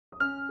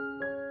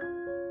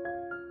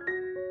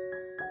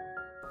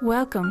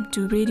Welcome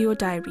to Radio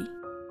Diary.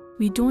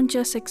 We don't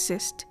just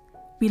exist,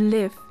 we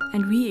live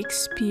and we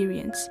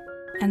experience,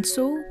 and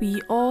so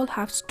we all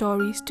have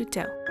stories to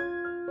tell.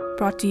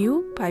 Brought to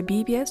you by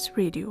BBS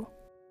Radio.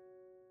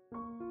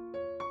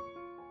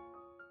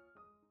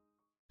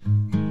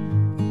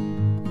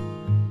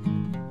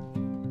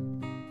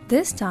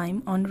 This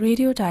time on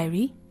Radio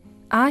Diary,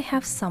 I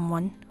have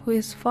someone who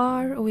is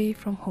far away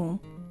from home,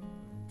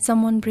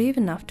 someone brave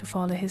enough to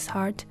follow his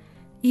heart,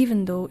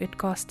 even though it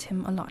cost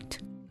him a lot.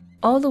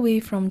 All the way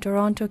from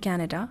Toronto,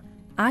 Canada,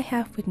 I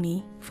have with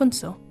me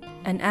Phuntsho,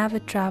 an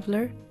avid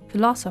traveler,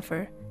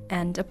 philosopher,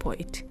 and a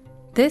poet.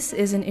 This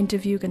is an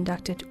interview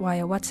conducted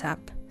via WhatsApp.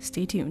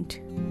 Stay tuned.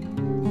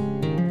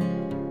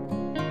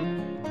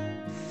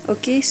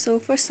 Okay, so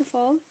first of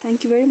all,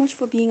 thank you very much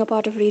for being a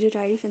part of Radio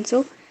Diary,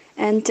 Phuntsho.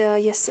 And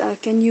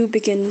can you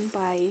begin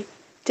by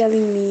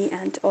telling me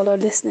and all our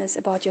listeners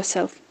about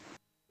yourself?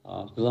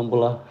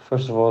 Gulambula,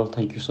 first of all,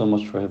 thank you so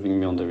much for having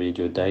me on the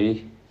Radio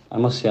Diary. I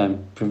must say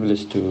I'm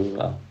privileged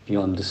to be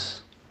on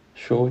this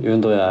show,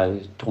 even though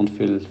I don't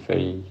feel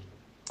very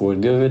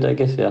worthy of it, I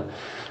guess, yeah.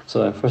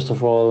 So first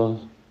of all,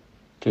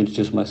 to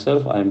introduce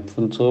myself, I'm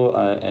Phuntsho.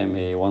 I am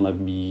a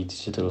wannabe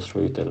digital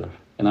storyteller,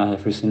 and I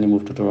have recently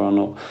moved to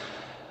Toronto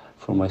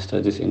for my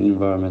studies in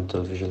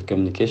environmental visual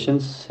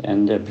communications.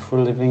 And before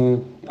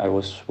leaving, I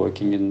was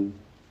working in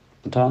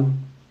Bhutan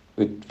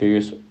with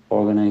various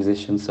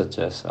organizations such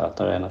as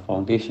Tarayana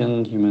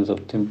Foundation, Humans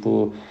of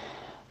Thimphu,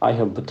 I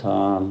Have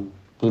Bhutan,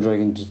 Blue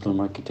Dragon Digital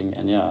Marketing,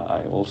 and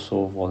I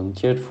also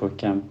volunteered for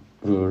Camp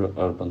Rural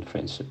Urban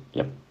Friendship.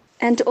 Yep.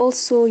 And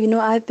also,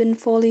 I've been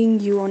following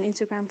you on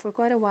Instagram for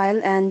quite a while,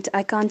 and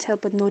I can't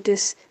help but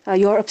notice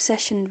your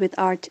obsession with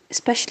art,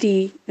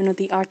 especially,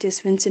 the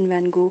artist Vincent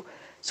van Gogh.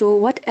 So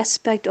what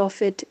aspect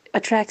of it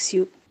attracts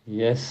you?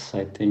 Yes,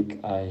 I think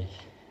I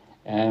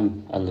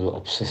am a little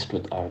obsessed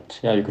with art.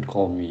 Yeah, you could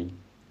call me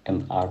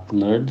an art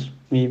nerd,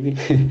 maybe.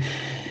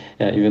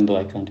 Yeah, even though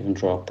I can't even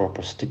draw a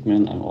proper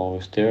stickman, I'm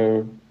always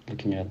there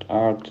looking at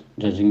art,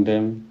 judging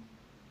them,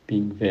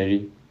 being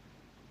very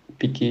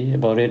picky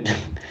about it.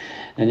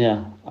 And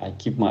I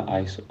keep my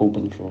eyes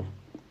open for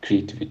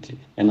creativity.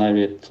 And I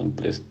read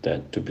someplace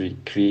that to be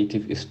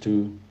creative is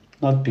to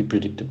not be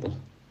predictable.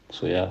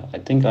 So I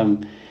think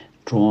I'm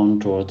drawn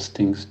towards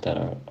things that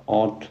are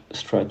odd,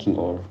 striking,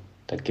 or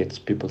that gets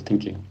people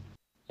thinking.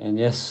 And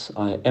yes,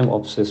 I am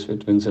obsessed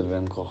with Vincent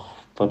van Gogh,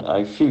 but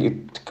I feel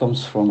it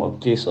comes from a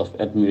place of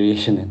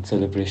admiration and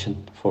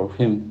celebration for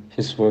him,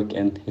 his work,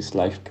 and his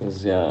life,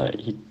 because he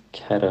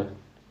had a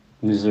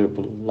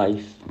miserable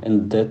life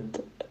and death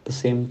at the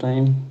same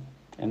time.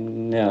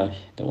 And the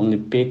only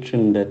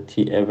patron that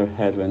he ever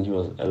had when he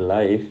was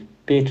alive,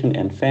 patron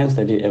and fans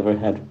that he ever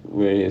had,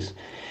 were his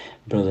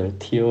brother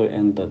Theo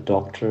and the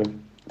doctor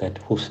that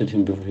hosted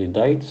him before he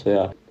died.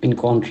 So in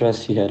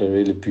contrast, he had a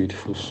really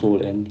beautiful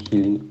soul and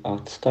healing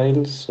art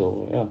style.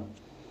 So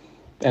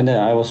and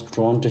then I was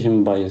drawn to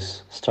him by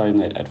his Starry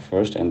Night at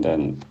first, and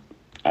then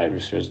I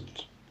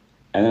researched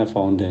and I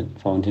found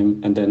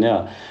him, and then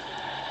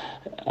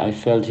I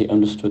felt he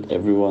understood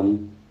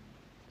everyone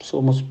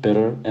so much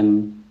better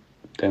and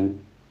than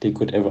they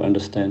could ever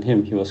understand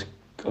him. He was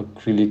a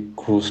really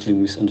grossly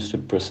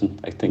misunderstood person,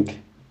 I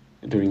think,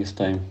 during his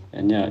time.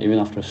 And even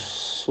after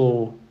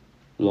so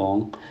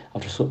long,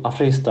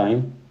 after his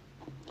time,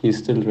 he's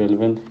still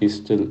relevant, he's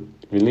still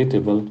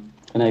relatable,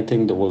 and I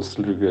think the world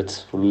still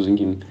regrets for losing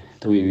him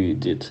the way we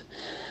did.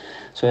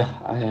 So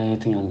I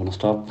think I'm gonna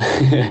stop.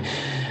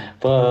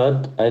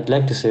 But I'd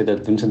like to say that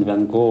Vincent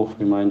van Gogh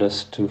reminds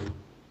us to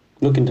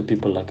look into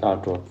people like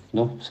artwork,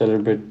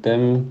 celebrate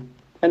them,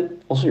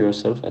 and also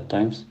yourself at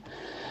times.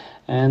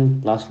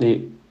 And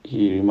lastly,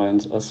 he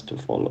reminds us to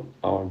follow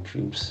our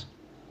dreams.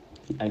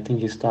 I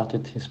think he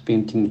started his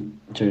painting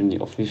journey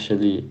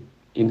officially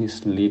in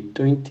his late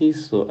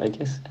 20s, so I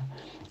guess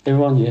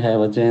everyone, you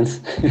have a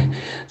chance.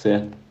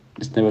 So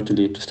it's never too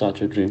late to start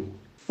your dream.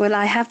 Well,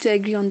 I have to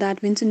agree on that.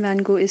 Vincent van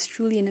Gogh is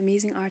truly an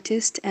amazing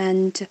artist,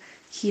 and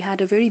he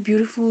had a very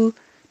beautiful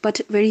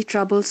but very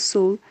troubled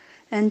soul.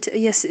 And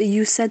yes,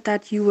 you said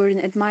that you were an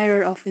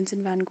admirer of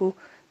Vincent van Gogh,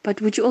 but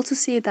would you also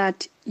say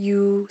that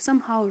you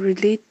somehow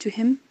relate to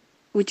him?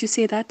 Would you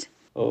say that?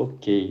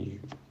 Okay,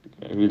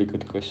 a really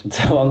good question,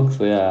 Sawang.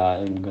 So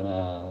I'm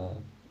gonna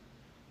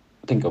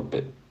think of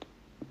it.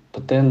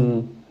 But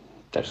then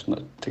there's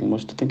nothing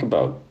much to think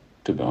about,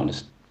 to be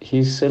honest.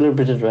 He's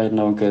celebrated right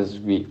now because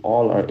we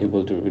all are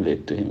able to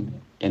relate to him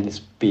and his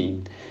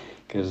pain.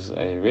 Because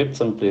I read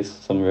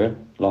somewhere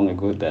long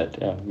ago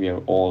that we are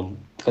all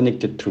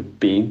connected through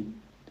pain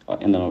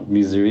and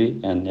misery,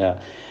 and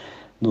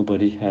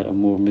nobody had a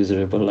more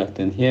miserable life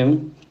than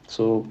him.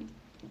 So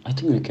I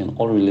think we can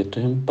all relate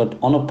to him. But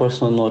on a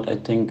personal note, I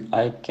think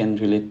I can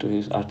relate to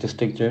his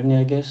artistic journey,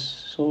 I guess.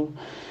 So,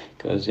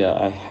 because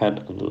I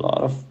had a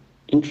lot of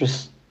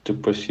interest to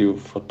pursue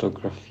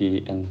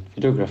photography and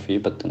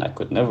videography, but then I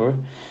could never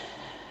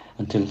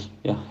until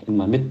in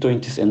my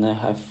mid-20s, and I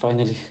have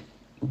finally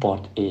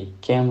bought a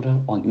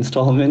camera on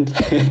installment.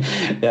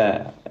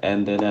 Yeah,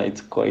 and then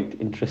it's quite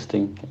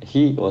interesting.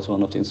 He was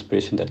one of the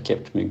inspiration that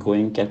kept me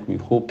going, kept me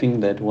hoping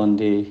that one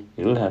day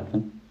it'll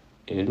happen,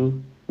 it'll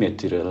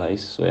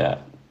materialize. So yeah,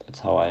 that's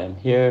how I am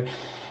here,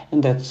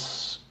 and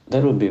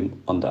that will be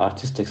on the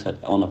artistic side,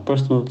 on a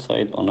personal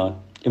side, on a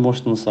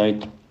emotional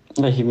side.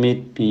 Yeah, he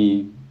made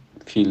me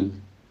feel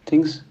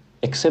things,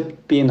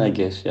 accept pain, I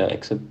guess. Yeah,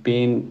 accept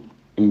pain,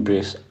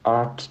 embrace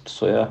art.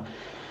 So yeah,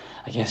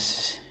 I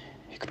guess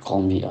you could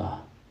call me a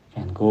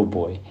Van Gogh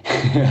boy.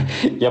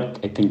 Yep,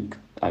 I think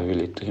I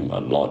relate to him a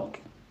lot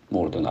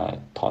more than I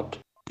thought.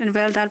 And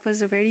well, that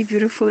was a very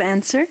beautiful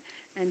answer.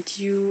 And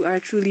you are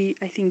truly,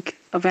 I think,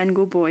 a Van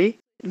Gogh boy.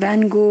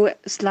 Van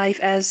Gogh's life,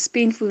 as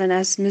painful and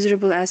as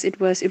miserable as it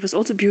was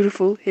also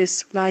beautiful.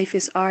 His life,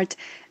 his art,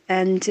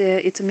 and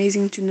it's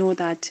amazing to know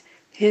that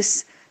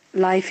his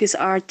life, his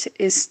art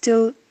is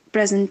still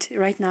present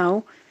right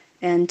now,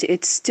 and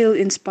it's still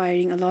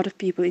inspiring a lot of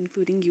people,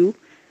 including you.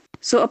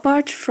 So,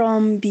 apart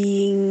from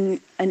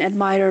being an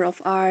admirer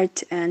of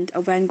art and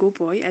a Van Gogh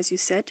boy, as you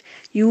said,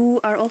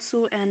 you are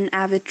also an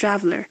avid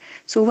traveler.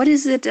 So, what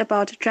is it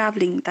about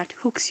traveling that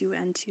hooks you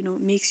and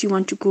makes you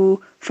want to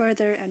go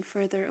further and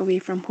further away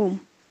from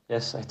home?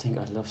 Yes, I think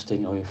I love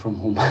staying away from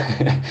home.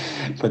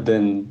 But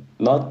then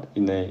not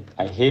in a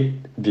I hate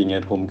being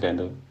at home kind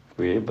of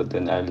way, but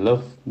then I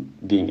love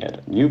being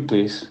at a new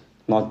place,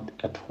 not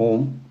at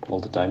home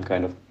all the time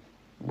kind of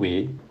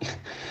way.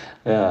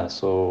 Yeah,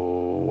 so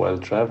while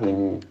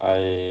traveling,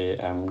 I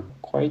am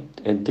quite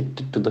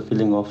addicted to the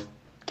feeling of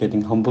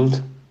getting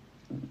humbled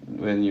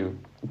when you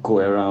go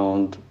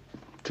around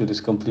to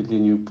these completely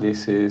new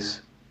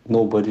places,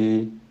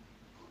 nobody,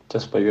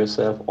 just by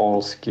yourself,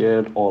 all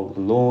scared, all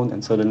alone,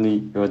 and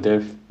suddenly you're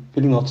there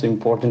feeling not so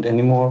important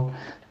anymore.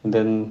 And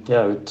then,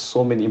 yeah, with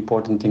so many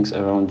important things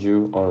around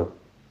you, or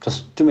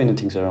just too many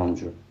things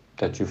around you,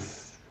 that you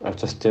are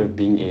just there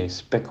being a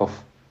speck of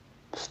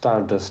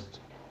stardust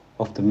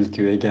of the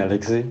Milky Way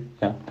galaxy.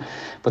 Yeah,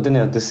 but then,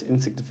 yeah, this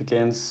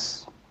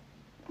insignificance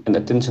and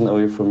attention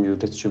away from you,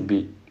 that should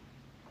be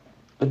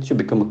let you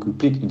become a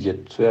complete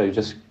idiot. So yeah, you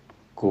just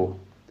go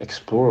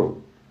explore,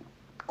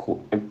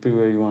 go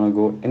everywhere you want to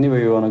go, anywhere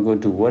you want to go,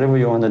 do whatever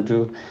you want to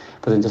do,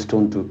 but then just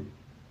don't do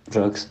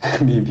drugs,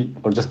 maybe,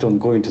 or just don't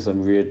go into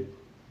some weird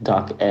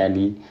dark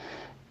alley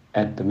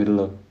at the middle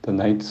of the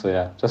night. So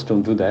yeah, just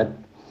don't do that.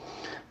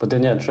 But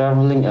then yeah,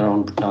 traveling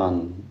around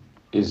Bhutan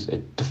is a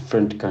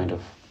different kind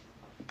of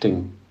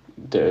thing.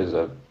 There is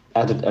a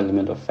added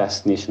element of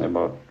fascination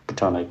about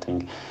Bhutan, I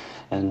think,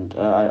 and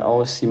I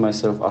always see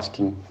myself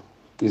asking,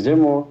 is there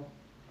more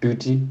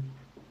beauty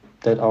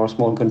that our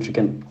small country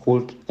can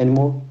hold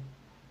anymore?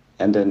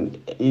 And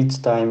then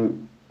each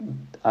time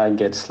I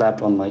get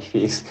slapped on my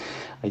face,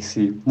 I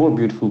see more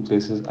beautiful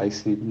places, I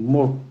see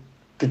more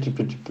pretty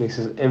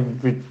places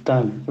every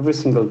time, every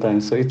single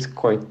time. So it's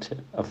quite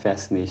a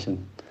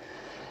fascination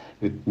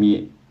with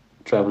me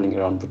traveling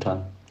around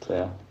Bhutan. So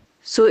yeah.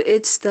 So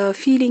it's the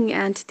feeling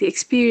and the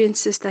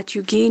experiences that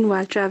you gain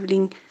while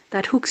traveling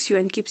that hooks you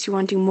and keeps you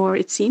wanting more,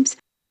 it seems.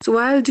 So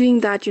while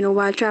doing that,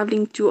 while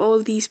traveling to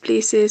all these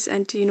places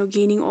and,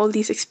 gaining all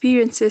these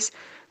experiences,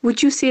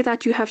 would you say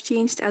that you have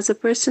changed as a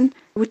person?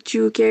 Would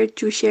you care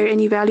to share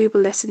any valuable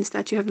lessons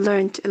that you have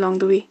learned along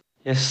the way?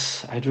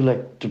 Yes, I do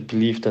like to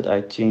believe that I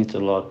changed a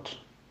lot.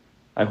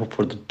 I hope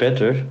for the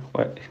better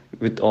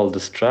with all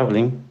this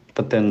traveling.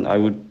 But then I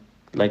would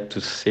like to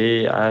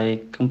say I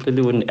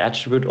completely wouldn't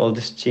attribute all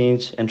this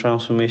change and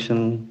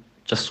transformation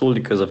just solely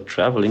because of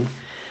traveling.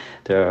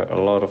 There are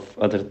a lot of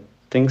other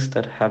things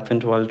that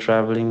happened while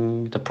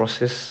traveling, the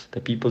process, the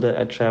people that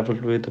I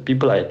traveled with, the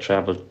people I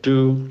traveled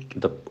to,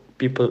 the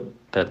people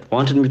that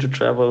wanted me to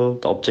travel,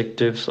 the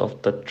objectives of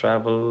the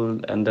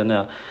travel, and then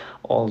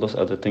all those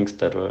other things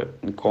that were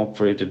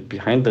incorporated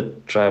behind the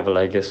travel,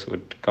 I guess,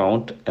 would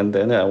count. And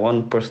then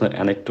one personal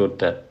anecdote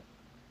that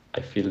I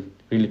feel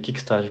really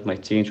kickstarted my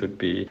change would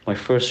be my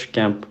first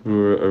camp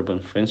rural urban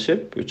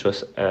friendship, which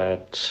was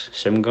at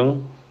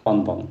Shemgang,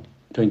 Panbang,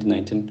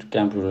 2019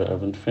 Camp Rural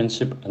Urban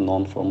Friendship, a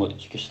non-formal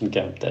education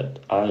camp that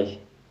I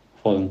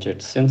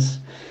volunteered since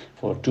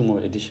for two more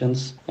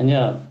editions. And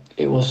yeah,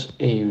 it was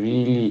a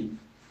really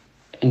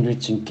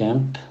enriching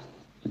camp.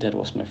 That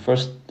was my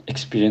first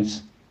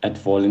experience at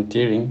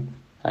volunteering.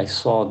 I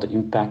saw the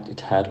impact it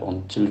had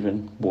on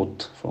children,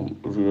 both from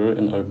rural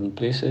and urban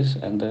places.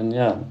 And then,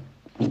 yeah,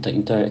 the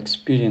entire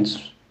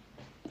experience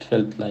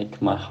felt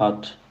like my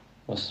heart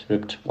was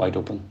ripped wide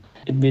open.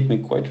 It made me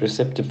quite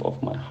receptive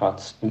of my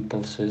heart's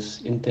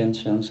impulses,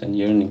 intentions, and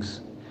yearnings.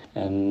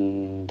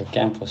 And the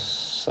camp was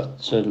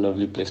such a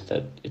lovely place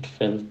that it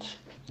felt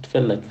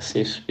like a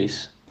safe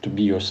space to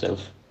be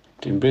yourself,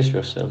 to embrace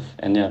yourself.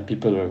 And yeah,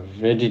 people were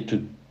ready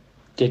to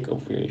take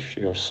away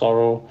your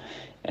sorrow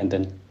and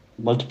then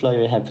multiply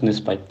your happiness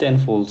by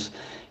tenfolds.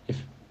 If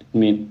it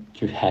made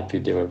you happy,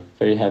 they were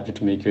very happy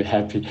to make you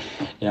happy.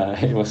 Yeah,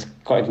 it was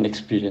quite an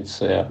experience.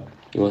 So yeah,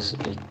 it was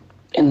an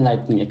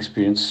enlightening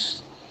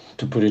experience,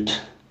 to put it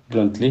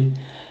bluntly.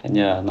 And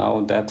yeah,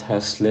 now that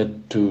has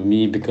led to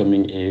me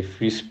becoming a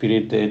free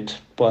spirited,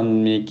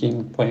 pun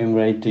making, poem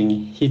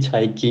writing,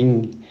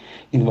 hitchhiking,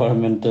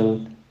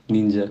 environmental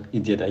ninja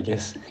idiot, I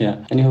guess.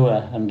 Yeah.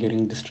 Anyhow, I'm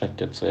getting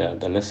distracted. So, yeah,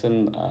 the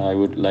lesson I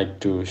would like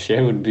to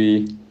share would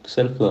be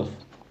self love,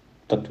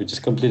 but which is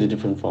completely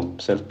different from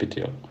self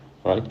pity,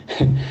 right?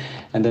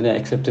 And then the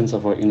acceptance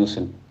of our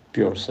innocent,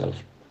 pure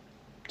self.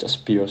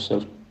 Just be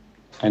yourself.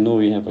 I know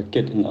we have a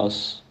kid in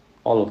us,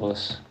 all of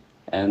us,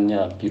 and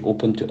yeah, be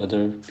open to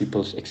other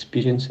people's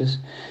experiences,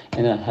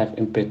 and have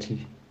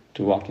empathy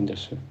to walk in their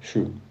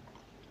shoe.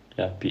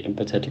 Yeah, be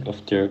empathetic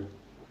of their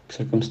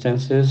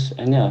circumstances,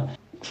 and yeah,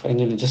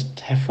 finally just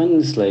have fun in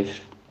this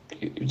life.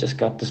 You just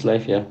got this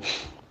life, yeah.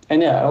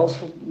 And yeah, I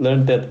also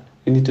learned that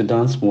you need to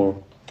dance more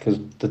because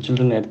the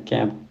children at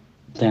camp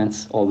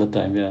dance all the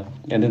time, yeah.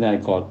 And then I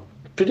got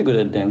pretty good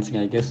at dancing,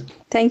 I guess.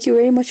 Thank you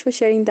very much for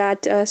sharing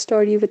that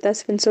story with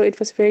us, Phuntsho. It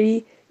was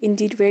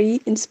indeed,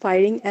 very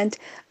inspiring. And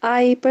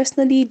I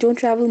personally don't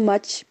travel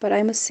much, but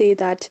I must say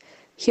that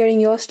hearing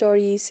your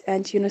stories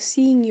and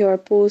seeing your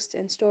posts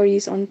and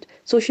stories on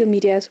social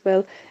media as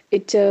well,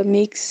 it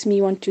makes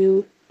me want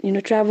to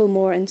travel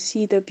more and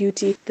see the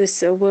beauty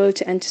this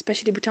world and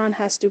especially Bhutan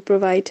has to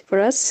provide for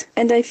us.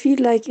 And I feel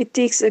like it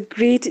takes a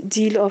great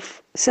deal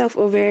of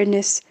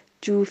self-awareness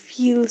to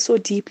feel so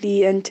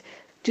deeply and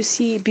to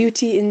see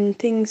beauty in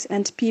things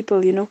and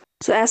people.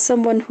 So, as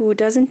someone who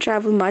doesn't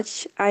travel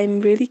much, I'm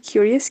really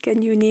curious.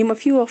 Can you name a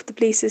few of the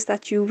places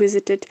that you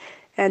visited?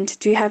 And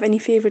do you have any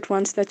favorite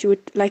ones that you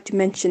would like to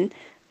mention,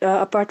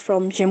 apart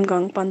from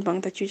Jimgang,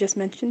 Panbang that you just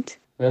mentioned?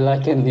 Well, I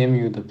can name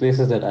you the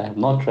places that I have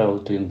not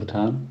traveled to in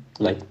Bhutan,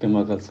 like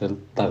Pimakatsel,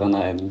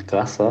 Tagana, and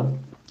Krasa.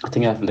 I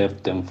think I've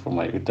left them for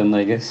my return,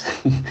 I guess.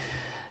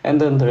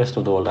 And then the rest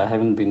of the world. I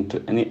haven't been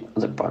to any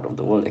other part of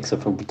the world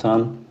except for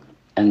Bhutan.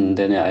 And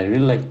then yeah, I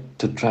really like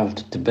to travel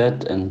to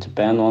Tibet and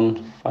Japan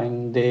one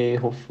fine day.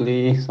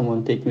 Hopefully,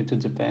 someone take me to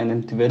Japan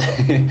and Tibet.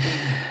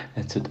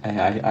 That's it.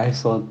 I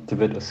saw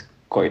Tibet was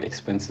quite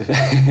expensive.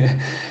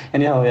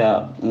 Anyhow,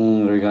 yeah,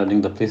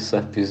 regarding the places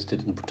I've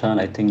visited in Bhutan,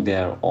 I think they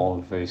are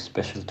all very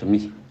special to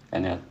me.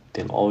 And yeah,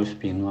 they'll always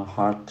be in my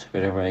heart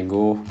wherever I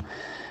go.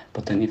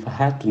 But then if I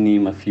had to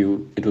name a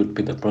few, it would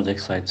be the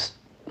project sites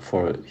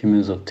for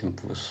Humans of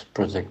Thimphu's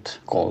project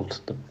called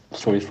The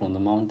Stories from the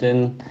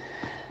Mountain,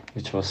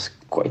 which was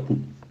quite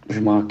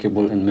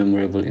remarkable and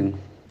memorable in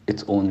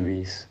its own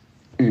ways.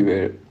 We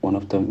were one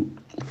of the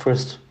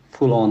first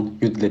full-on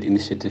youth-led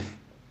initiative,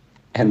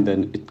 and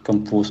then it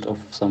composed of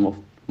some of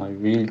my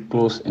really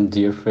close and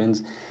dear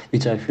friends,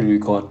 which I feel we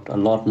got a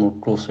lot more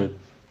closer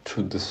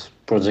through this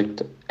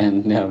project.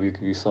 And yeah,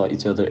 we saw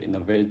each other in a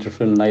very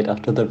different light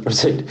after that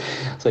project.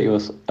 So it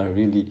was a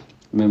really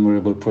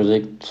memorable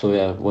project. So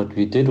yeah, what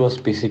we did was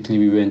basically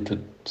we went to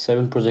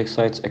 7 project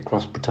sites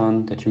across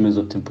Bhutan that Humans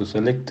of Thimphu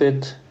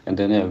selected, and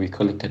then yeah, we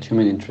collected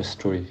human interest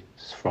stories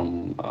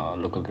from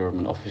local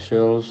government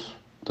officials,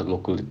 the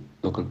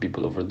local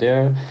people over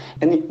there,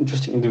 any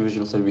interesting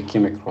individuals that we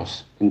came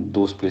across in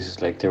those places.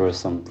 Like there were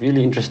some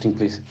really interesting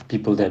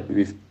people that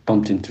we've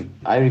bumped into.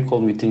 I recall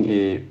meeting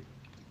a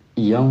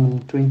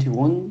young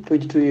 21,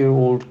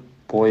 22-year-old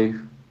boy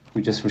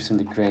who just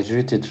recently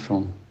graduated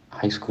from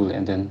high school,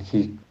 and then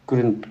he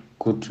couldn't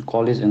go to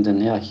college, and then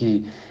yeah,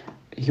 he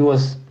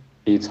was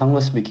a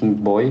Sangla speaking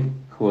boy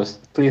who was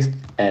placed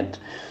at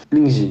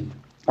Lingji.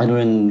 And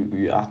when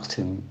we asked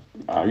him,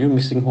 are you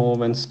missing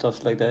home and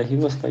stuff like that, he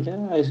was like,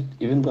 yeah,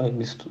 even though I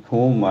missed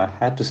home, I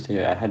had to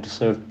stay, I had to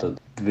serve the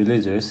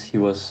villagers. He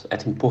was, I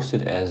think,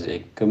 posted as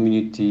a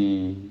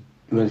community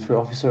welfare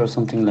officer or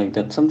something like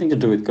that, something to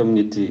do with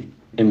community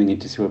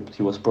amenities.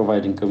 He was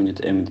providing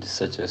community amenities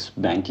such as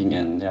banking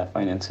and yeah,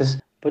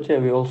 finances. But yeah,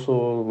 we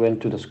also went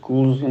to the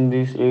schools in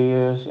these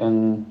areas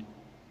and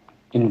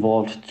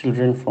involved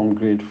children from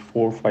grade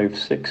 4, 5,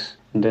 6,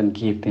 and then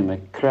gave them a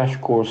crash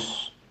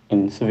course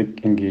in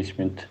civic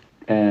engagement,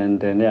 and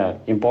then yeah,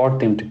 empowered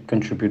them to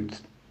contribute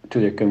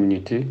to their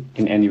community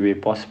in any way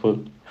possible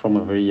from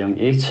a very young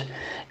age.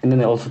 And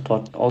then I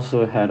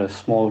also had a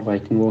small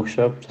writing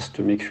workshop just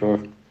to make sure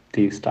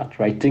they start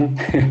writing.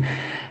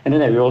 And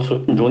then we also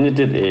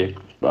donated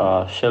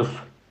a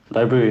shelf,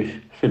 library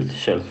filled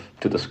shelf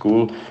to the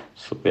school.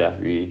 So yeah,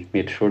 we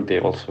made sure they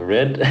also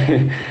read.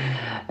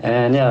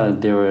 And yeah,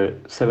 there were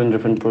 7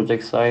 different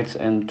project sites,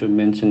 and to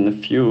mention a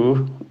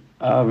few,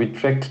 we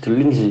trekked to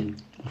Lingji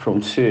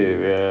from Sue,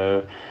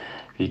 where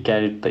we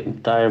carried the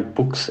entire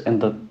books and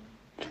the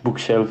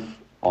bookshelf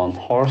on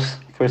horse.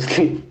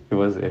 Firstly, it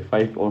was a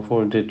 5 or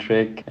 4 day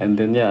trek, and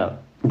then yeah,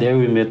 there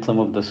we met some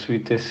of the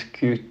sweetest,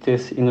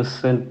 cutest,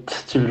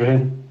 innocent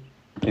children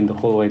in the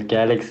whole wide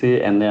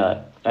galaxy. And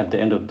yeah, at the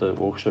end of the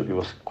workshop, it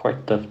was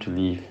quite tough to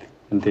leave,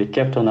 and they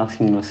kept on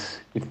asking us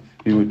if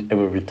we would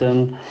ever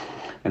return,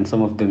 and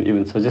some of them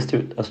even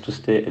suggested us to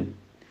stay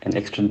an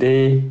extra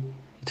day.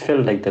 It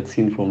felt like that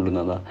scene from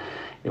Lunala.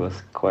 It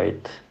was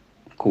quite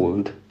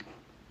cold,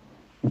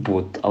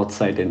 both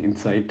outside and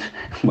inside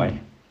my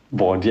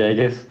body, I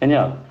guess. And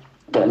yeah,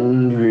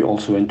 then we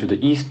also went to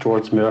the east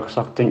towards Merak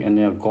Sakting, and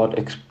yeah, got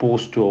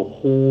exposed to a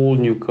whole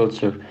new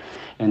culture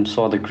and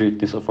saw the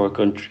greatness of our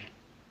country,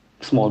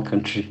 small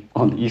country,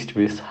 on the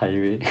East-West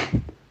Highway.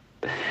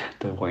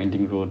 The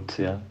winding roads,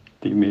 yeah,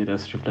 they made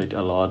us reflect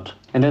a lot.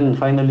 And then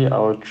finally,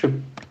 our trip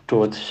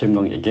towards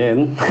Shimgong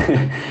again.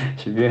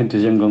 We went to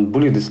Shimgong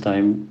Buli this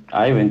time.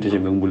 I went to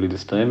Shimgong Buli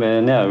this time,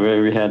 and yeah,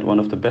 where we had one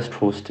of the best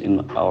hosts in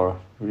our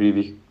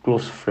really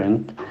close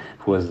friend,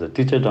 who was the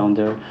teacher down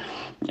there.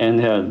 And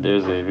yeah,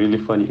 there's a really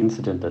funny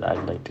incident that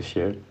I'd like to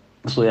share.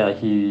 So yeah,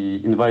 he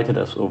invited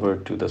us over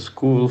to the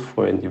school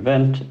for an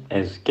event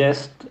as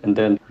guest, and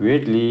then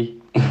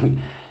weirdly,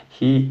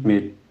 he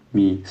made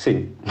me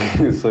sing.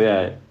 So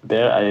yeah,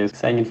 there I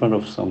sang in front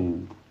of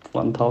some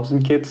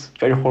 1,000 kids,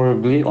 very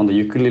horribly on the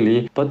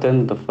ukulele. But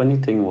then the funny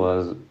thing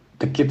was,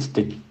 the kids,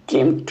 they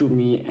came to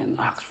me and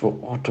asked for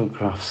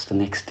autographs the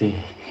next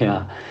day.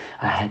 Yeah,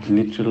 I had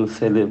literal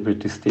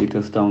celebrity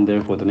status down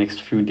there for the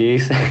next few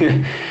days.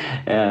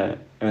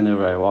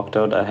 Whenever I walked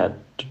out, I had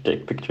to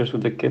take pictures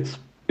with the kids,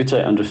 which I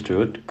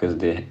understood because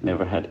they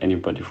never had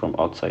anybody from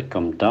outside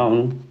come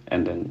down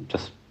and then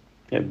just,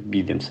 yeah,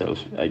 be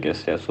themselves, I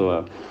guess. Yeah,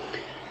 so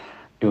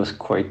it was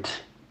quite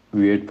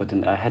weird, but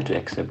then I had to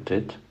accept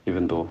it,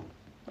 even though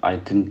I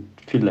didn't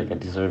feel like I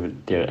deserved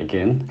it there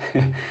again.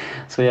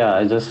 So yeah,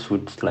 I just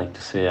would like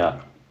to say,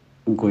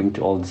 going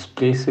to all these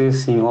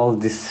places, seeing all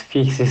these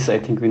faces, I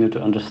think we need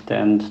to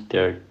understand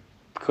their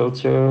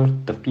culture,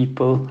 the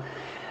people,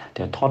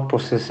 their thought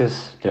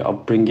processes, their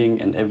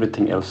upbringing, and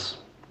everything else.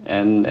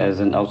 And as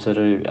an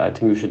outsider, I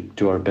think we should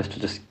do our best to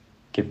just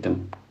give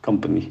them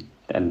company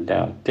and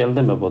tell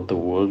them about the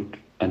world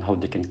and how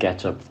they can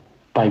catch up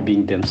by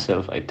being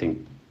themselves, I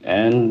think,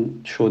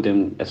 and show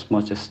them as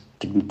much as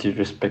dignity,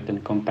 respect,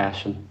 and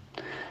compassion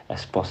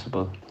as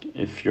possible.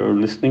 If you're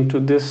listening to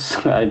this,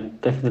 I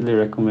definitely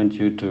recommend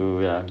you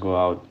to go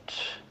out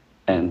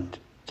and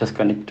just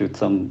connect with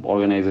some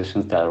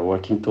organizations that are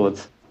working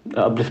towards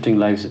uplifting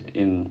lives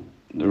in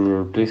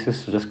rural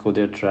places. So just go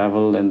there,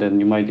 travel, and then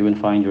you might even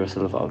find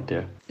yourself out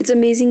there. It's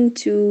amazing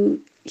to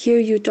hear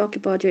you talk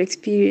about your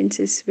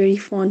experiences very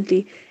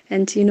fondly.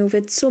 And,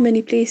 with so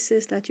many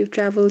places that you've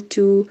traveled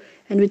to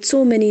and with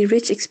so many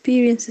rich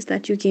experiences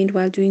that you gained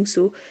while doing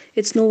so,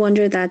 it's no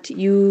wonder that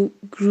you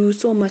grew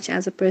so much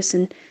as a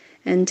person.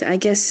 And I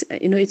guess,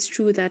 it's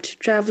true that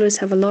travelers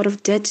have a lot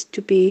of debt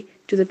to pay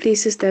to the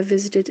places they've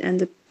visited and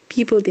the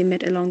people they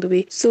met along the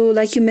way. So,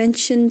 like you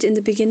mentioned in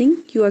the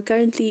beginning, you are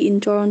currently in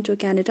Toronto,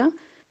 Canada.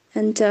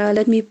 And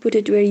let me put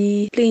it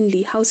very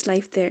plainly, how's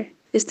life there?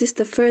 Is this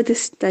the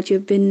furthest that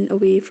you've been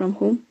away from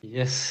home?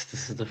 Yes,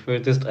 this is the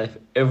furthest I've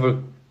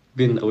ever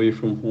been away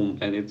from home,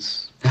 and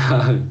it's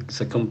it's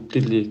a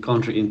completely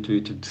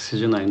counterintuitive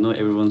decision. I know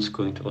everyone's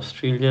going to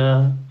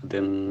Australia,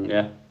 then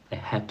yeah, I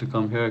had to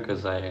come here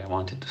because I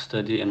wanted to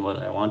study, and what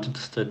I wanted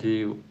to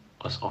study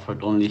was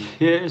offered only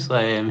here, so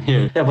I am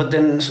here. Yeah, but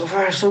then so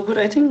far so good.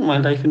 I think my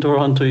life in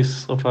Toronto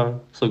is so far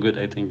so good.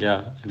 I think,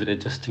 yeah, I've been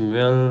adjusting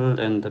well,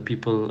 and the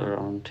people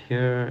around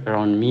here,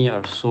 around me,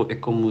 are so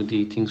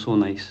accommodating, so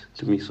nice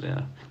to me. So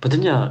yeah, but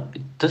then yeah,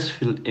 it does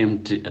feel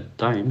empty at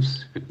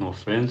times with no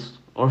friends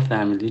or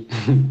family.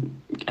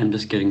 I'm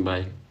just getting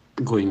by,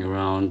 going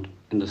around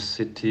in the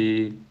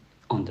city,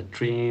 on the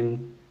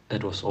train.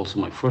 That was also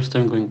my first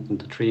time going on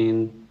the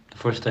train. The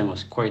first time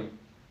was quite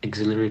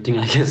exhilarating,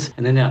 I guess.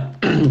 And then yeah,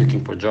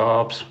 looking for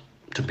jobs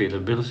to pay the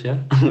bills. Yeah,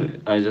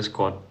 I just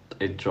got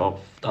a job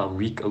a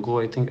week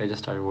ago. I think I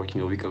just started working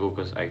a week ago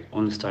because I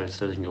only started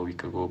studying a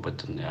week ago. But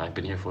then, yeah, I've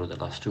been here for the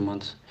last 2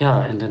 months.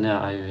 Yeah, and then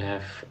I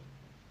have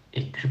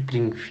a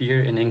crippling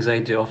fear and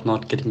anxiety of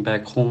not getting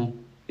back home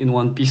in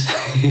one piece.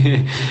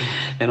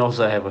 And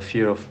also I have a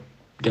fear of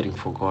getting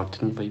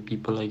forgotten by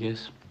people, I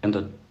guess. And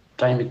the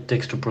time it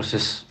takes to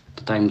process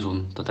the time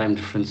zone, the time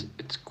difference,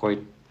 it's quite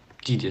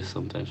tedious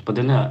sometimes. But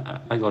then yeah,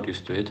 I got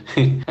used to it.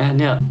 And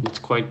yeah, it's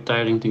quite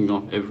tiring thinking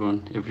of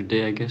everyone every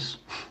day, I guess.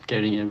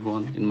 Carrying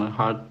everyone in my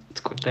heart.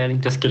 It's quite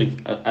tiring. Just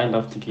kidding. I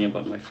love thinking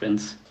about my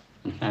friends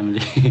and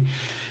family.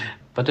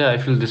 But yeah, I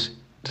feel this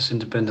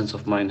independence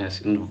of mine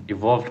has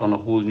evolved on a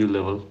whole new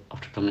level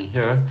after coming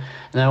here.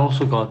 And I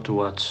also got to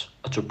watch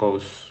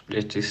Achupao's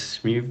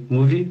latest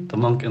movie, The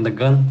Monk and the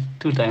Gun,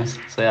 2 times.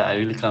 So yeah, I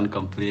really can't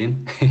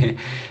complain.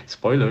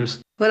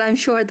 Spoilers. Well, I'm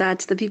sure that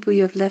the people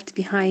you have left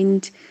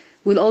behind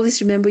will always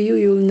remember you.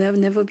 You'll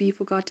never be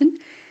forgotten.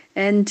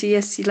 And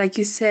yes, like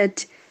you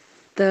said,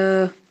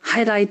 the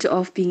highlight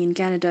of being in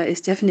Canada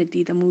is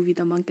definitely the movie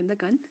The Monk and the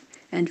Gun.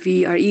 And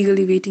we are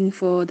eagerly waiting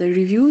for the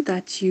review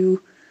that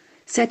you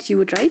said you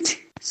would write.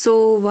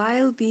 So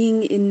while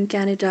being in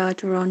Canada,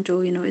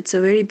 Toronto, it's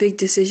a very big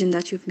decision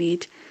that you've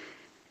made.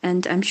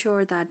 And I'm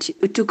sure that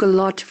it took a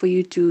lot for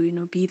you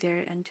to, be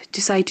there and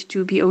decide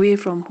to be away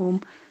from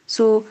home.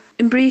 So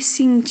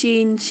embracing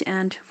change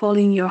and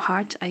following your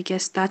heart, I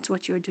guess that's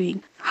what you're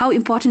doing. How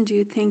important do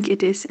you think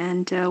it is,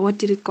 and what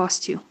did it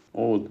cost you?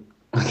 Oh,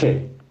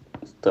 okay.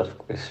 Tough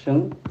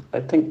question.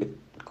 I think it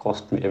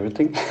cost me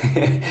everything.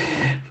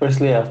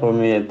 Firstly, for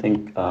me, I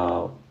think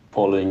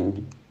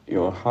following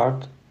your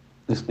heart,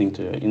 listening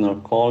to your inner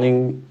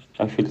calling,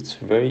 I feel it's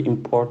very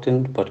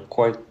important but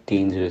quite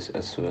dangerous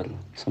as well.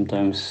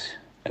 Sometimes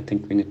I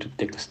think we need to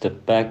take a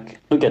step back,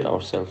 look at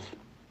ourselves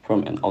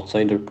from an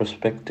outsider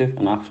perspective,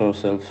 and ask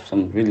ourselves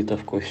some really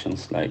tough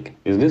questions like,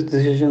 is this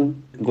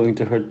decision going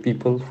to hurt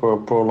people for a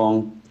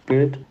prolonged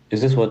period?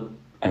 Is this what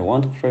I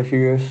want for a few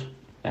years?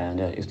 And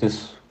is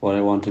this what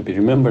I want to be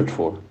remembered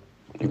for?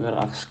 You gotta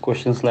ask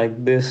questions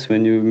like this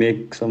when you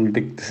make some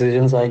big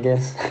decisions, I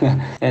guess.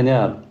 And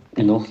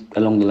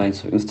along the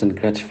lines of instant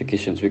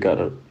gratifications, we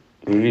gotta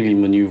really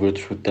maneuver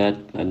through that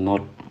and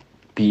not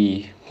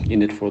be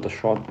in it for the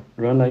short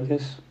run, I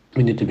guess.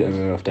 We need to be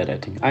aware of that, I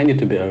think. I need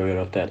to be aware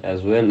of that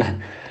as well.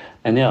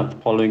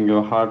 And following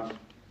your heart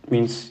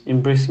means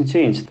embracing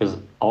change because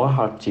our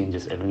heart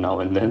changes every now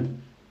and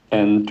then.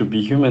 And to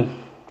be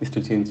human is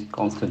to change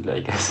constantly, I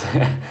guess.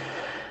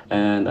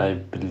 And I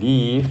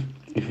believe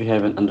if we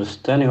have an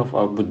understanding of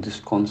our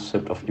Buddhist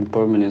concept of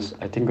impermanence,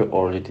 I think we're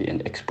already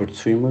an expert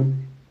swimmer,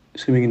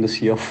 swimming in the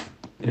sea of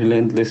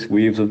relentless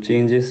waves of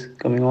changes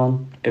coming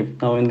on every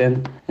now and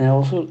then. And I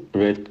also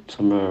read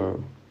somewhere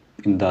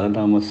in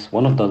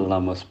one of Dalai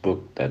Lama's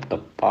book that the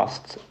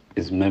past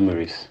is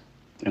memories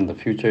and the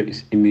future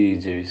is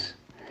imageries.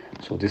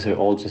 So these are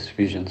all just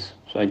visions.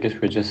 So I guess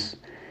we're just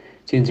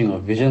changing our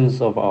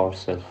visions of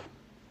ourselves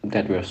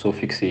that we are so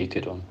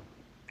fixated on.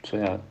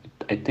 So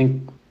I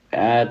think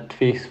at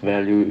face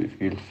value,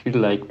 if you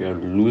feel like we are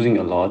losing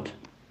a lot,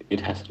 it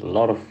has a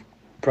lot of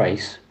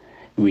price,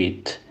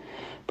 weight,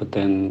 but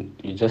then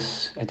I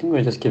think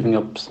we're just giving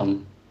up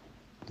some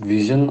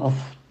vision of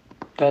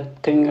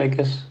that thing, I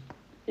guess,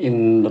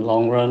 in the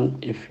long run,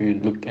 if you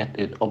look at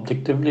it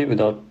objectively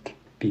without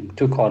being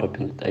too caught up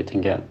in it. I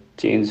think,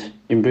 change,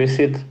 embrace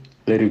it,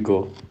 let it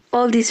go.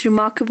 All these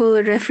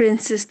remarkable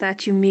references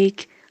that you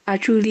make are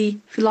truly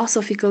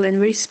philosophical and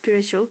very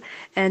spiritual,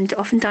 and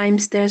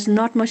oftentimes there's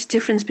not much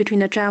difference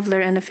between a traveler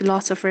and a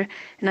philosopher,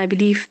 and I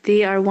believe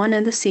they are one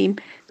and the same.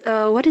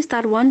 What is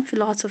that one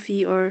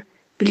philosophy or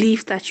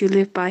belief that you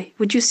live by?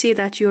 Would you say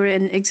that you're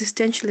an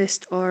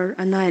existentialist or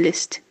a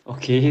nihilist?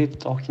 Okay,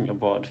 talking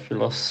about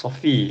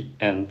philosophy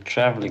and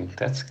traveling,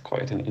 that's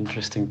quite an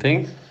interesting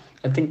thing.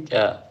 I think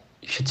you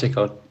should check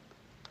out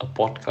a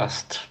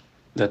podcast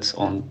that's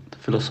on the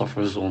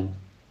Philosopher's Zone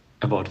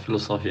about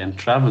philosophy and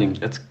traveling.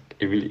 That's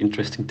a really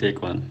interesting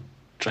take on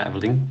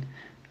traveling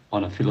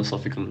on a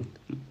philosophical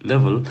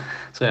level.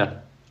 So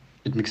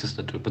it mixes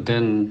the two. But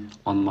then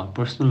on my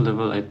personal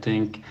level, I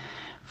think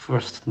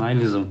first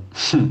nihilism.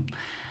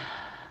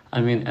 I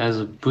mean, as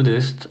a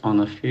Buddhist, on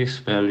a face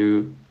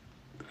value,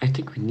 I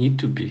think we need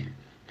to be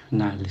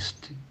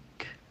nihilistic.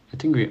 I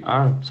think we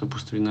are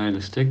supposed to be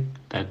nihilistic,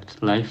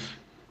 that life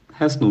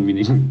has no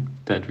meaning,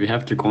 that we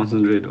have to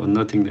concentrate on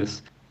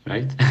nothingness,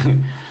 right?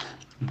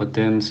 But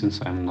then, since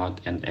I'm not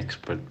an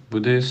expert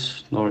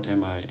Buddhist, nor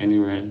am I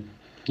anywhere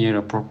near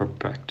a proper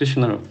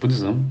practitioner of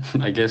Buddhism,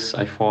 I guess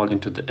I fall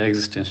into the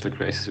existential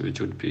crisis, which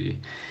would be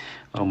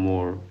a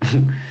more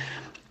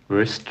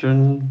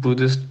Western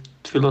Buddhist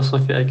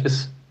philosophy, I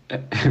guess,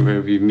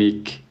 where we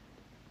make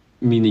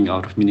meaning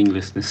out of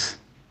meaninglessness.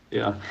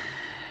 Yeah,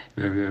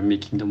 where we are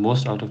making the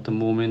most out of the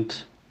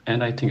moment.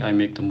 And I think I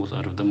make the most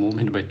out of the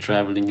moment by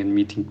traveling and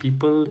meeting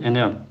people. And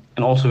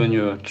also when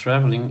you're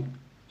traveling,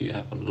 you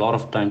have a lot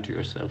of time to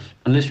yourself,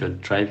 unless you're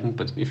driving.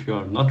 But if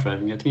you're not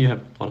driving, I think you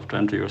have a lot of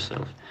time to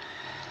yourself.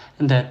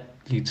 And that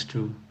leads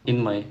to,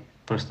 in my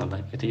personal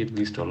life, I think it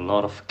leads to a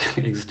lot of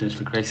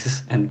existential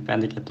crisis and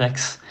panic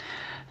attacks.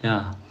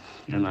 Yeah,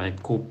 and I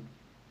cope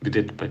with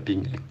it by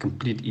being a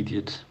complete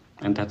idiot.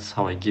 And that's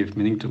how I give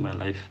meaning to my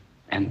life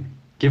and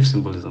give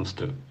symbolisms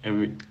to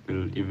every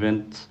little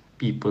event,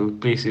 people,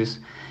 places,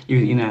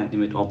 even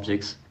inanimate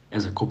objects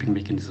as a coping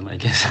mechanism, I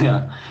guess.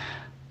 Yeah.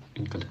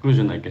 In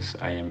conclusion, I guess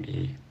I am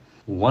a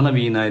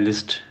wannabe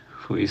nihilist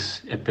who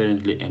is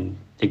apparently an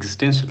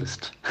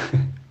existentialist.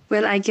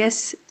 Well, I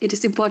guess it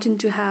is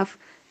important to have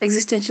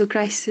existential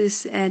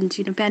crisis and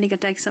panic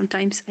attacks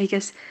sometimes. I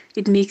guess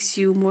it makes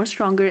you more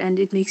stronger and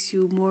it makes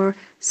you more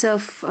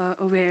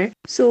self-aware.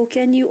 So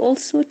can you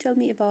also tell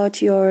me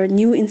about your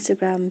new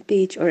Instagram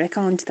page or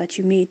account that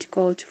you made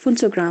called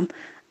Phuntsho?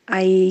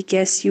 I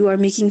guess you are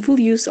making full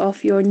use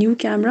of your new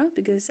camera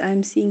because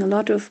I'm seeing a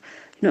lot of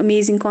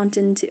amazing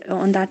content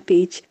on that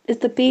page. Is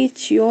the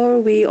page your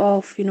way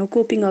of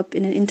coping up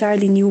in an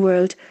entirely new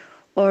world,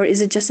 or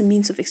is it just a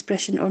means of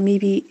expression, or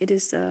maybe it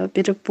is a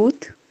bit of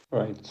both?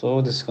 Right,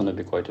 so this is going to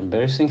be quite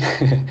embarrassing.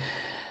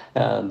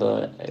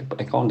 The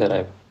account that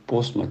I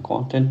post my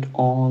content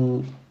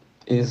on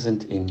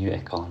isn't a new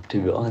account, to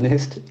be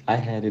honest. I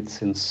had it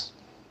since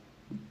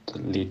the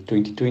late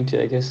 2020,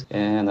 I guess,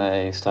 and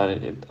I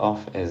started it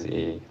off as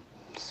a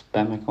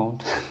spam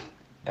account,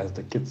 as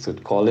the kids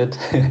would call it.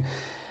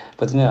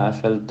 But I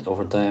felt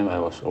over time I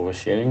was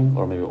oversharing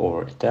or maybe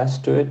over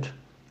attached to it,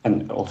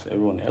 and also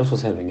everyone else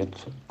was having it,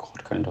 so it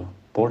got kind of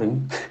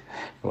boring.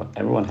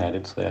 Everyone had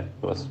it, so it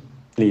was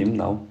lame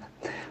now.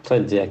 So I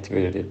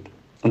deactivated it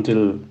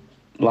until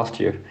last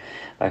year.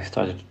 I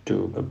started to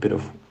do a bit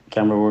of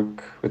camera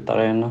work with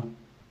Tarayana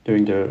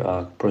during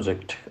their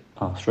project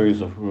Stories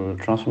of Rural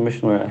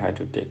Transformation, where I had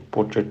to take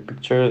portrait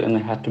pictures and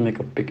I had to make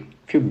a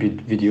few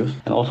videos.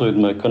 And also with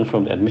my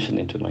confirmed admission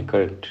into my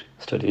current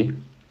study,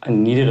 I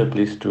needed a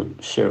place to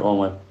share all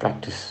my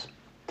practice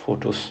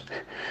photos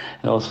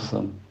and also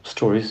some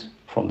stories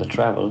from the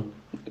travel.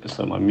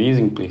 Some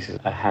amazing places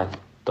I had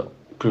the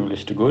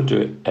privilege to go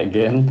to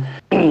again.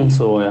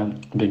 So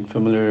being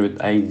familiar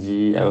with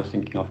IG, I was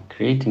thinking of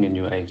creating a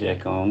new IG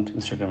account,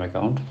 Instagram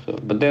account. So,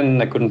 but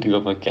then I couldn't think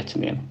of a catchy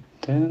name.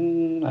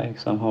 Then I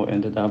somehow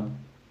ended up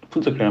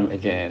Phuntsho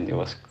again. It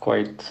was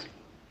quite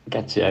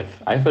catchy.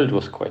 I felt it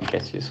was quite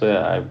catchy. So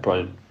yeah, I brought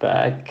it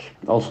back.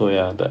 Also,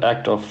 yeah, the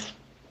act of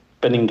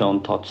penning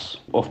down thoughts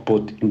of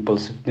both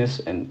impulsiveness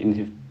and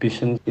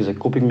inhibition is a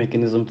coping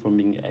mechanism for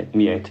me.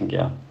 I think,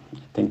 yeah.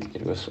 I think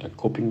it was a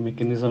coping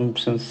mechanism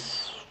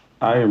since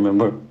I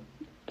remember,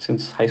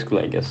 since high school,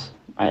 I guess.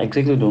 I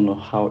exactly don't know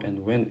how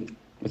and when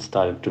it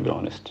started, to be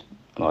honest.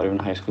 Not even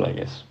high school, I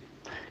guess.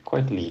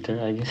 Quite later,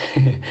 I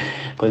guess.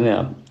 But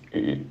yeah,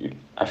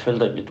 I felt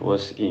that it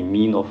was a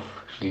mean of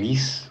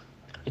release.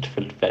 It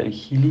felt very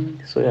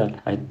healing. So yeah,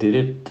 I did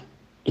it.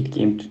 It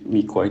came to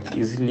me quite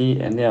easily,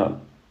 and yeah,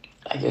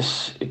 I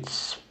guess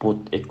it's both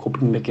a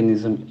coping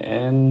mechanism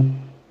and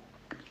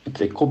it's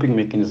a coping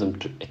mechanism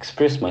to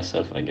express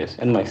myself, I guess,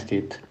 and my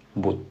state,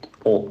 both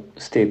all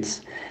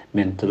states,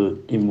 mental,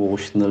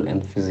 emotional,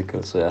 and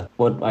physical. So yeah,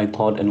 what I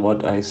thought and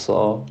what I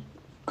saw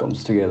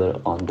comes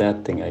together on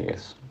that thing, I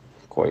guess,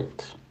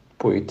 quite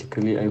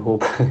poetically, I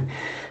hope.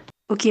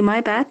 Okay, my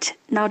bad.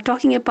 Now,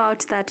 talking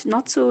about that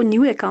not so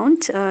new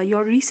account,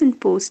 your recent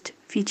post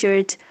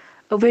featured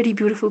a very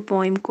beautiful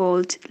poem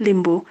called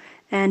Limbo,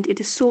 and it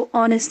is so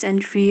honest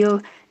and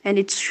real, and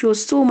it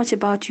shows so much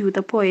about you,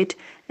 the poet.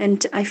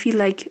 And I feel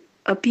like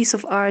a piece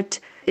of art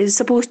is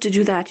supposed to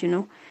do that, you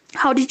know.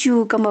 How did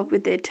you come up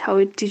with it?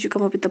 How did you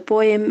come up with the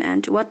poem,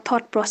 and what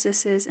thought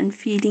processes and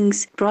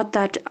feelings brought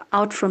that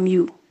out from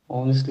you?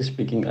 Honestly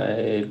speaking,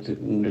 I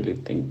didn't really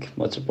think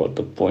much about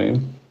the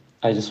poem.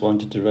 I just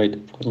wanted to write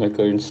about my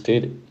current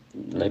state,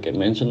 like I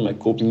mentioned, my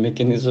coping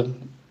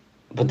mechanism.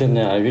 But then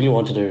I really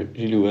wanted a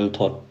really well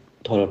thought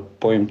out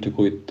poem to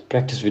go with the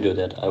practice video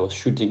that I was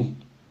shooting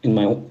in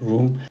my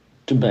room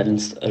to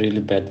balance a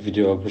really bad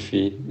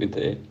videography with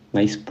a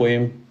nice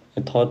poem,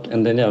 I thought.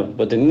 And then yeah,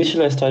 but then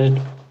initially it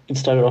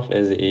started off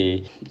as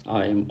a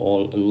I am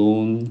all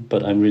alone,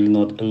 but I'm really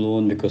not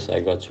alone because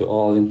I got you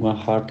all in my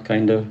heart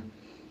kind of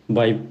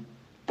vibe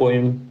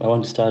poem. I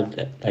want to start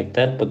like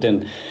that, but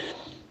then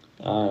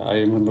I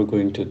remember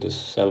going to this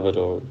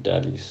Salvador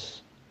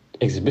Dali's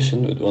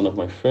exhibition with one of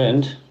my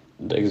friends.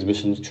 The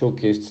exhibition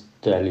showcased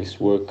Dali's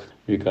work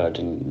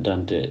regarding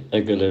Dante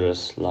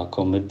Alighieri's La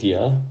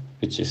Commedia,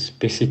 which is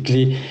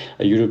basically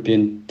a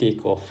European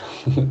take of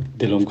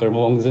De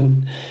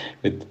Loncarmongsen,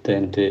 with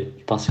Dante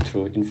passing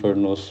through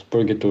infernos,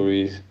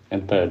 purgatories,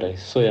 and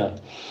paradise. So yeah,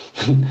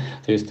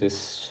 there's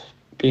this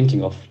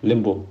painting of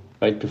Limbo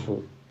right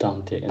before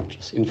Dante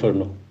enters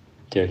Inferno,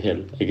 their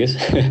hell, I guess.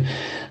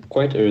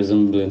 Quite a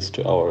resemblance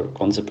to our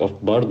concept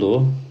of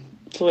Bardo.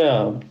 So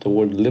yeah, the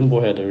word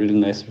limbo had a really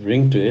nice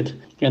ring to it,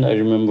 and I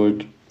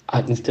remembered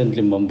I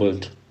instantly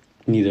mumbled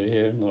neither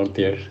here nor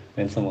there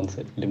when someone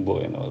said limbo,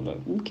 and I was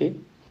like, okay,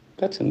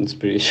 that's an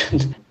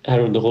inspiration. I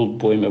wrote the whole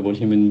poem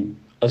about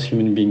us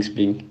human beings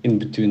being in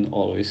between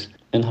always,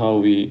 and how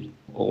we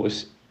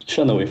always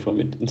shun away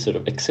from it instead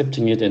of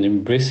accepting it and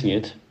embracing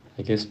it.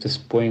 I guess this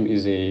poem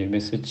is a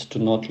message to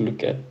not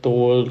look at the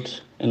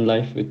world and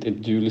life with a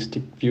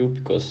dualistic view,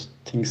 because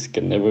things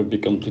can never be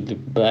completely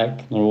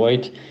black nor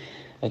white.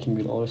 I think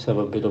we'll always have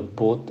a bit of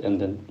both, and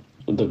then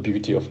the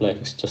beauty of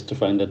life is just to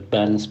find that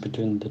balance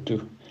between the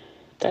two.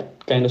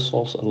 That kind of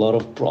solves a lot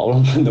of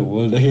problems in the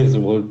world. I guess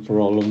world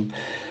problem,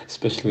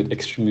 especially with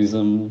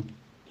extremism,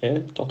 yeah,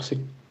 toxic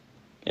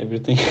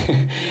everything.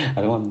 I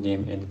don't want to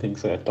name anything,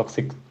 so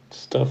toxic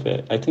stuff.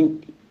 I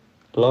think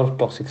a lot of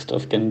toxic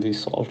stuff can be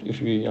solved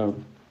if we are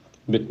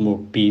a bit more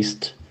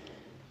paced,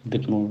 a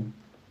bit more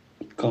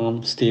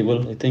calm,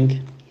 stable, I think.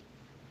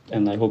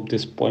 And I hope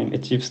this poem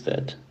achieves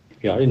that.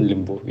 We are in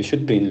limbo. We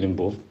should be in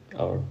limbo.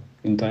 Our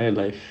entire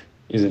life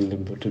is in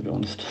limbo, to be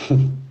honest.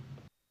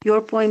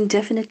 Your poem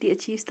definitely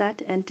achieves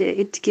that, and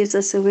it gives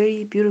us a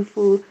very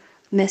beautiful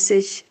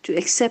message to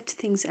accept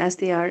things as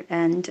they are.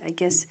 And I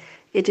guess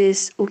it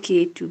is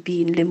okay to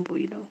be in limbo,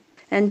 you know.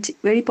 And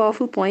very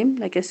powerful poem,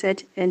 like I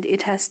said, and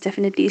it has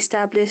definitely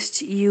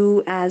established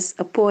you as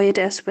a poet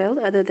as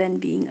well, other than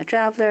being a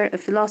traveler, a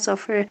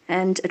philosopher,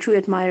 and a true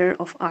admirer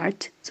of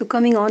art. So,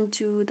 coming on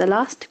to the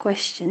last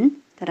question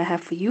that I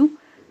have for you.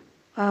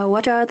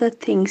 What are the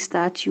things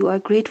that you are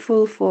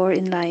grateful for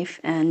in life,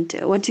 and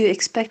what do you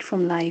expect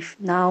from life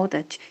now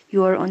that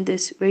you are on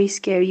this very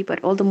scary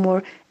but all the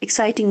more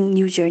exciting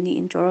new journey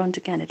in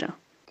Toronto, Canada?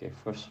 Okay,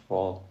 first of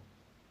all,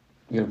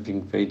 you're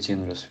being very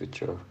generous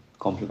with your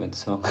compliment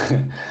song.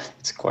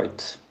 It's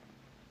quite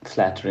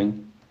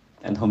flattering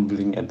and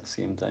humbling at the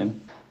same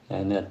time.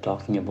 And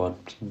talking about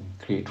being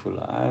grateful,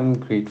 I'm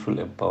grateful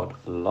about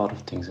a lot of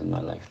things in my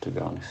life, to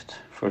be honest.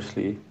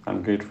 Firstly,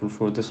 I'm grateful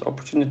for this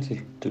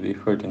opportunity to be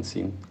heard and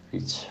seen,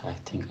 which I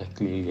think I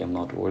clearly am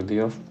not worthy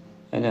of.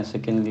 And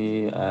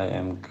secondly, I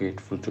am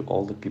grateful to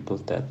all the people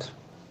that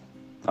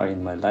are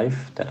in my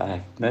life that I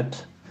have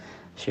met,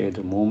 shared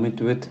a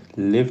moment with,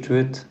 lived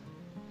with,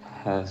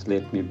 has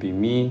let me be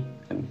me,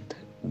 and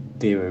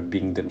they were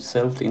being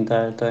themselves the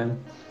entire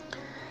time.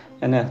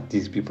 And yeah,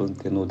 these people,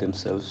 they know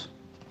themselves.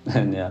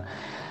 And yeah,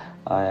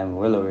 I am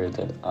well aware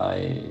that I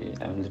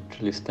am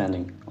literally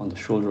standing on the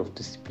shoulder of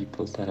these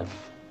people that have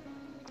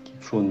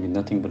shown me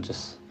nothing but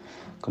just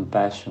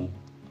compassion,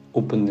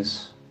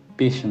 openness,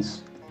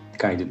 patience,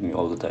 guided me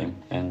all the time.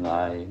 And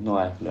I know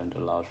I've learned a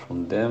lot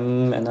from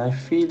them, and I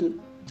feel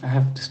I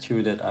have this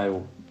theory that I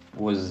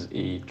was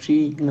a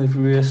tree in my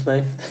previous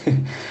life.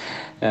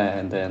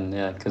 And then,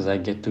 yeah, because I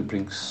get to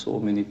bring so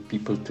many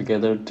people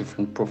together,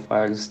 different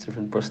profiles,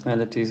 different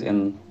personalities,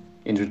 and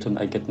in return,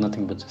 I get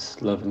nothing but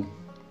just love and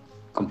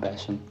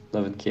compassion,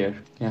 love and care.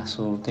 Yeah,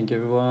 so thank you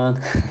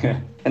everyone.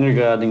 And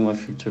regarding my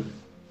future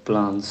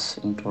plans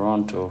in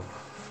Toronto,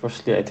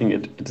 firstly, I think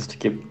it is to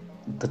keep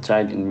the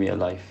child in me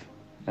alive.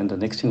 And the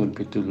next thing would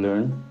be to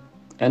learn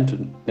and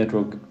to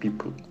network with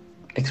people,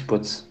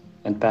 experts,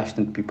 and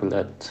passionate people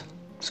at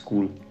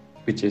school,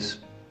 which is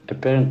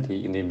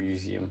apparently in a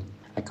museum.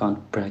 I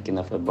can't brag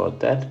enough about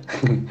that.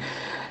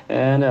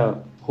 And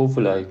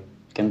hopefully, I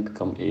can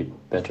become a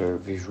better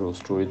visual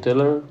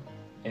storyteller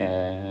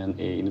and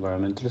a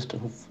environmentalist,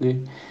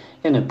 hopefully,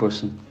 and a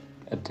person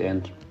at the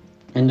end.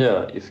 And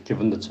if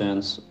given the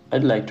chance,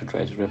 I'd like to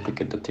try to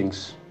replicate the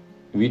things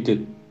we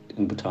did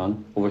in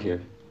Bhutan over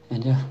here.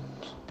 And yeah,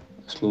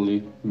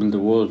 slowly build a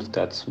world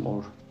that's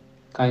more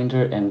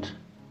kinder and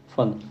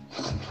fun.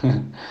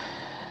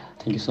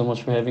 Thank you so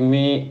much for having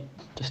me.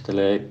 Just a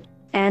leg.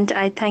 And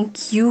I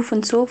thank you,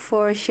 Phuntsho,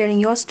 for sharing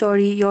your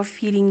story, your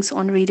feelings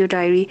on Radio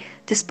Diary,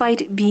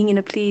 despite being in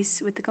a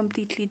place with a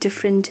completely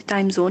different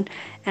time zone.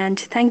 And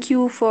thank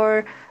you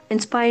for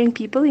inspiring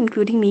people,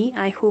 including me.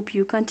 I hope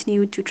you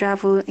continue to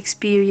travel,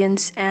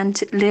 experience,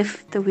 and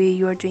live the way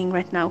you are doing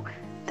right now.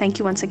 Thank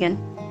you once again.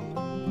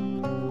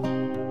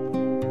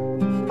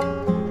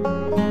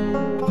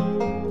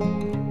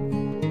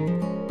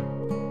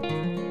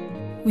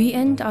 We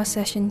end our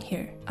session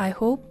here. I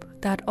hope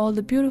that all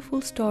the beautiful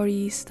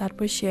stories that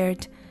were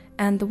shared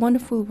and the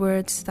wonderful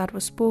words that were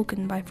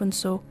spoken by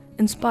Phuntsho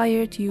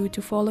inspired you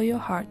to follow your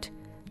heart,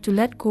 to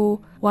let go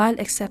while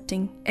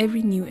accepting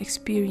every new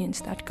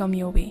experience that come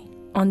your way.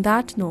 On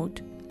that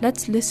note,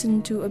 let's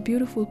listen to a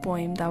beautiful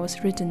poem that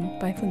was written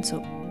by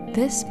Phuntsho.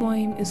 This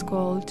poem is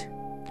called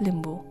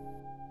Limbo.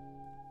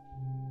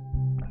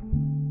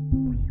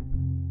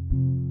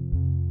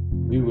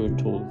 We were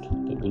told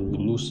that when we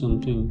lose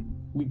something,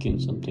 we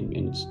gain something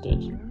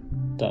instead.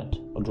 That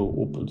a door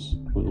opens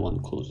when one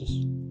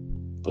closes.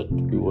 But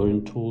we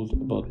weren't told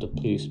about the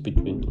place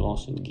between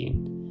loss and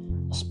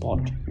gain, a spot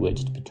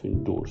wedged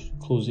between doors,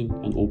 closing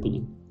and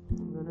opening.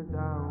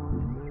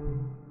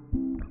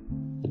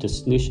 A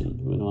destination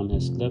when one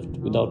has left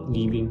without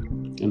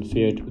leaving and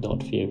fared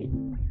without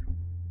fearing.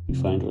 We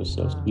find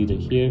ourselves neither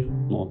here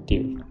nor there,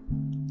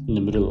 in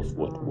the middle of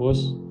what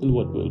was and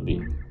what will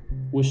be,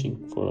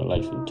 wishing for a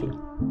life in two.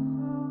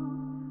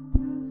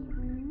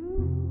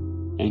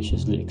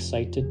 Anxiously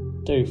excited,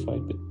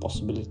 terrified with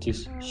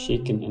possibilities,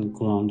 shaken and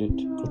grounded,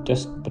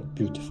 grotesque but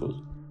beautiful.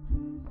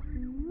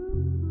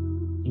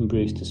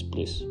 Embrace this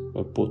place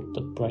where both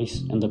the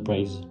price and the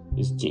prize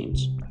is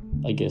change.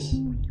 I guess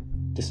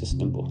this is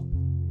Limbo.